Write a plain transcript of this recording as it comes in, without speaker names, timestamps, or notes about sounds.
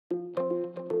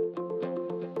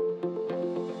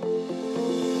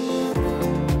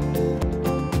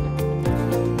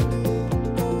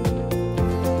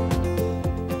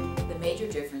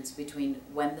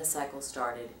when the cycle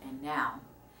started and now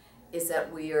is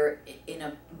that we are in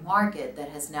a market that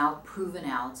has now proven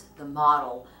out the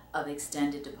model of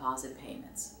extended deposit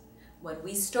payments. When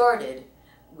we started,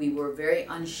 we were very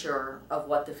unsure of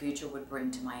what the future would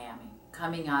bring to Miami.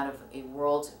 Coming out of a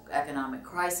world economic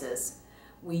crisis,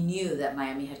 we knew that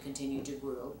Miami had continued to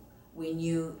grow. We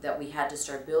knew that we had to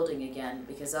start building again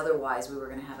because otherwise we were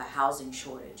going to have a housing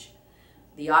shortage.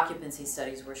 The occupancy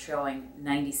studies were showing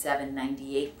 97,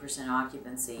 98%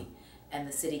 occupancy, and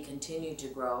the city continued to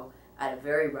grow at a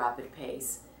very rapid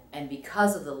pace. And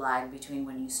because of the lag between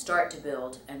when you start to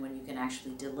build and when you can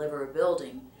actually deliver a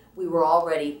building, we were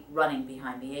already running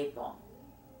behind the 8 ball.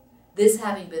 This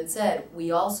having been said,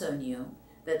 we also knew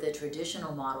that the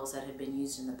traditional models that had been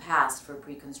used in the past for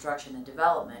pre-construction and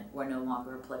development were no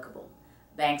longer applicable.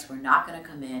 Banks were not going to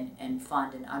come in and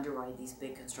fund and underwrite these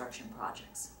big construction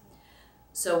projects.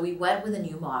 So we went with a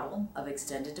new model of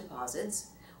extended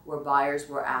deposits where buyers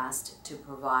were asked to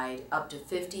provide up to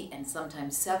 50 and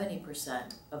sometimes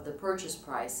 70% of the purchase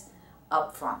price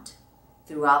up front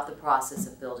throughout the process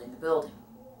of building the building.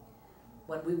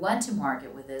 When we went to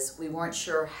market with this, we weren't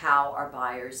sure how our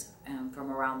buyers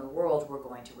from around the world were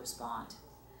going to respond.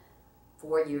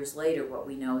 4 years later, what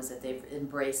we know is that they've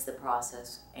embraced the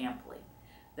process amply,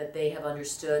 that they have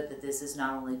understood that this is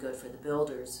not only good for the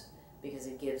builders because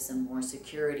it gives them more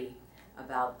security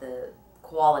about the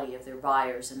quality of their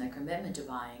buyers and their commitment to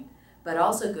buying, but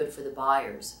also good for the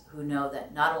buyers who know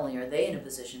that not only are they in a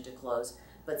position to close,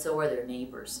 but so are their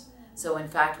neighbors. So in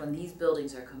fact, when these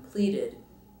buildings are completed,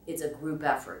 it's a group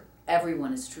effort.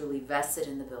 Everyone is truly vested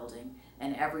in the building,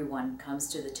 and everyone comes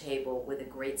to the table with a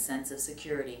great sense of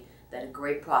security that a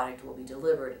great product will be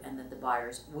delivered and that the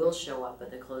buyers will show up at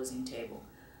the closing table.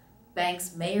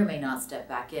 Banks may or may not step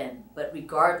back in, but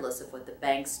regardless of what the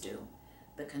banks do,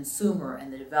 the consumer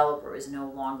and the developer is no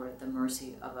longer at the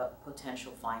mercy of a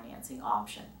potential financing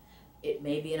option. It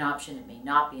may be an option, it may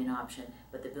not be an option,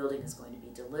 but the building is going to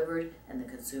be delivered and the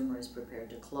consumer is prepared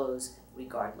to close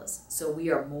regardless. So we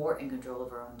are more in control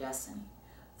of our own destiny.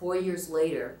 4 years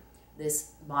later,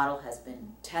 this model has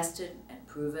been tested and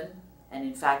proven, and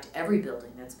in fact, every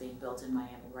building that's being built in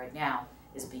Miami right now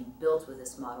is being built with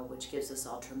this model, which gives us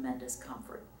all tremendous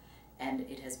comfort. And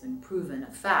it has been proven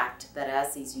a fact that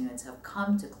as these units have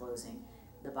come to closing,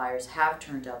 the buyers have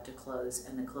turned up to close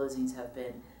and the closings have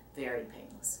been very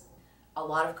painless. A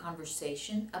lot of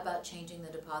conversation about changing the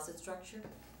deposit structure,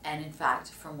 and in fact,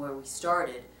 from where we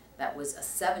started, that was a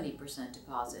 70%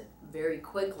 deposit. Very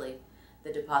quickly,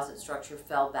 the deposit structure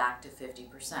fell back to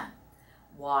 50%.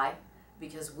 Why?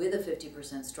 Because with a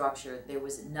 50% structure, there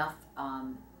was enough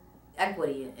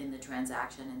equity in the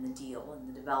transaction, in the deal, in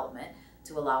the development,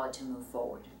 to allow it to move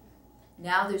forward.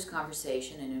 Now there's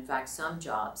conversation, and in fact some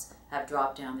jobs have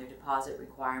dropped down their deposit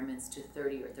requirements to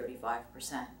 30 or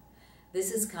 35%.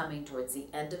 This is coming towards the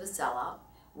end of a sellout,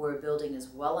 where a building is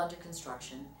well under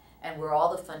construction and where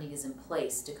all the funding is in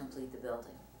place to complete the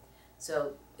building.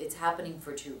 So it's happening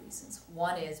for two reasons.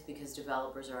 One is because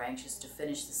developers are anxious to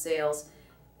finish the sales.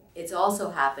 It's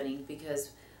also happening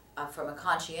because from a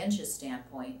conscientious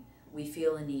standpoint, we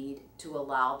feel a need to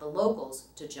allow the locals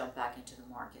to jump back into the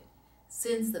market.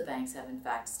 Since the banks have in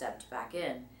fact stepped back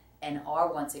in and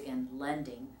are once again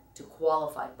lending to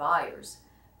qualified buyers,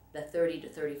 the 30 to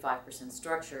 35%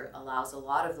 structure allows a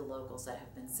lot of the locals that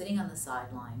have been sitting on the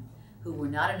sideline, who were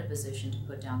not in a position to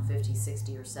put down 50,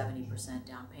 60, or 70%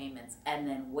 down payments and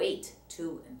then wait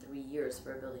 2 and 3 years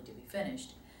for a building to be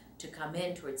finished, to come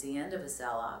in towards the end of a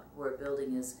sellout where a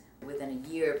building is within a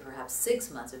year, perhaps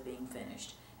 6 months of being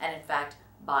finished, and in fact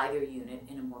buy their unit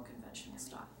in a more conventional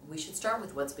style. We should start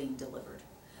with what's being delivered,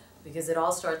 because it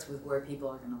all starts with where people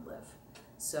are going to live.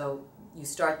 So you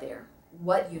start there.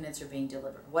 What units are being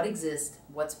delivered? What exists,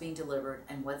 what's being delivered,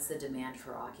 and what's the demand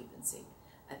for occupancy?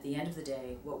 At the end of the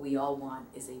day, what we all want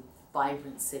is a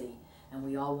vibrant city, and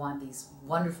we all want these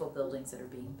wonderful buildings that are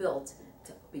being built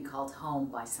to be called home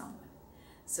by someone.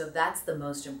 So that's the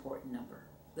most important number.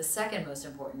 The second most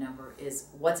important number is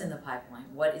what's in the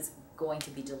pipeline, what is going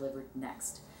to be delivered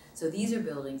next. So these are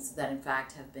buildings that in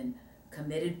fact have been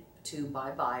committed to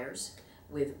by buyers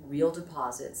with real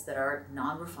deposits that are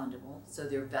non-refundable, so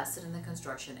they're vested in the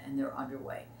construction and they're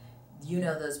underway. You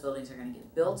know those buildings are going to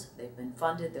get built, they've been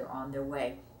funded, they're on their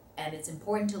way, and it's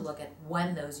important to look at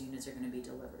when those units are going to be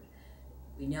delivered.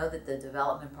 We know that the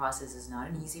development process is not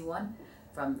an easy one.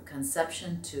 From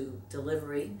conception to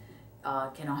delivery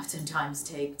can oftentimes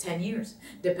take 10 years,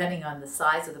 depending on the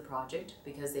size of the project,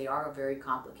 because they are very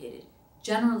complicated.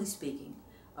 Generally speaking,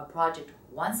 a project,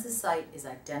 once the site is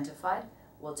identified,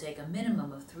 will take a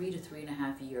minimum of 3 to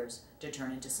 3.5 years to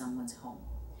turn into someone's home.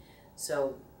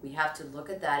 So we have to look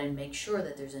at that and make sure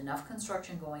that there's enough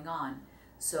construction going on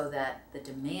so that the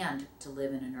demand to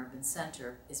live in an urban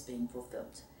center is being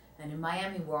fulfilled. And in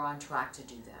Miami, we're on track to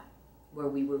do that, where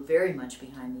we were very much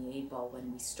behind the 8 ball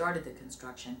when we started the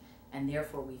construction, and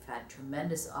therefore we've had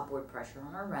tremendous upward pressure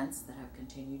on our rents that have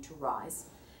continued to rise.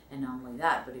 And not only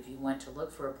that, but if you went to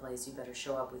look for a place, you better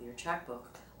show up with your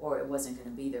checkbook or it wasn't going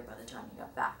to be there by the time you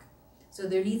got back. So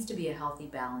there needs to be a healthy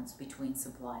balance between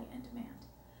supply and demand.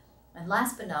 And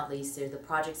last but not least, there are the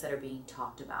projects that are being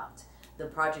talked about, the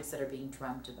projects that are being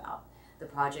dreamt about, the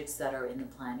projects that are in the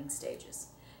planning stages.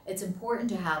 It's important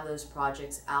to have those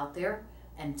projects out there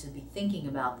and to be thinking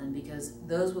about them, because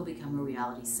those will become a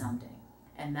reality someday.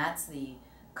 And that's the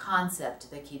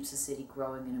concept that keeps the city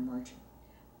growing and emerging.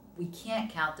 We can't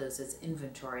count those as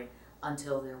inventory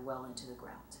until they're well into the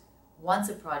ground. Once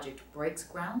a project breaks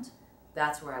ground,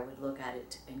 that's where I would look at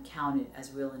it and count it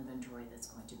as real inventory that's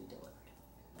going to be delivered.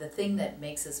 The thing that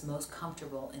makes us most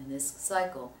comfortable in this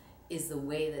cycle is the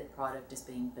way that product is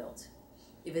being built.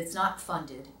 If it's not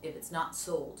funded, if it's not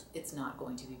sold, it's not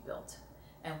going to be built.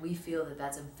 And we feel that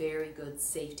that's a very good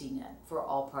safety net for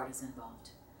all parties involved.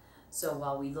 So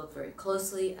while we look very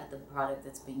closely at the product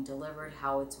that's being delivered,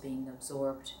 how it's being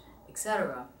absorbed,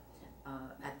 etc.,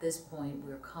 at this point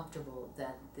we're comfortable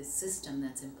that the system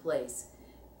that's in place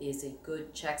is a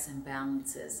good checks and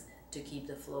balances to keep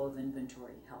the flow of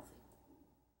inventory healthy.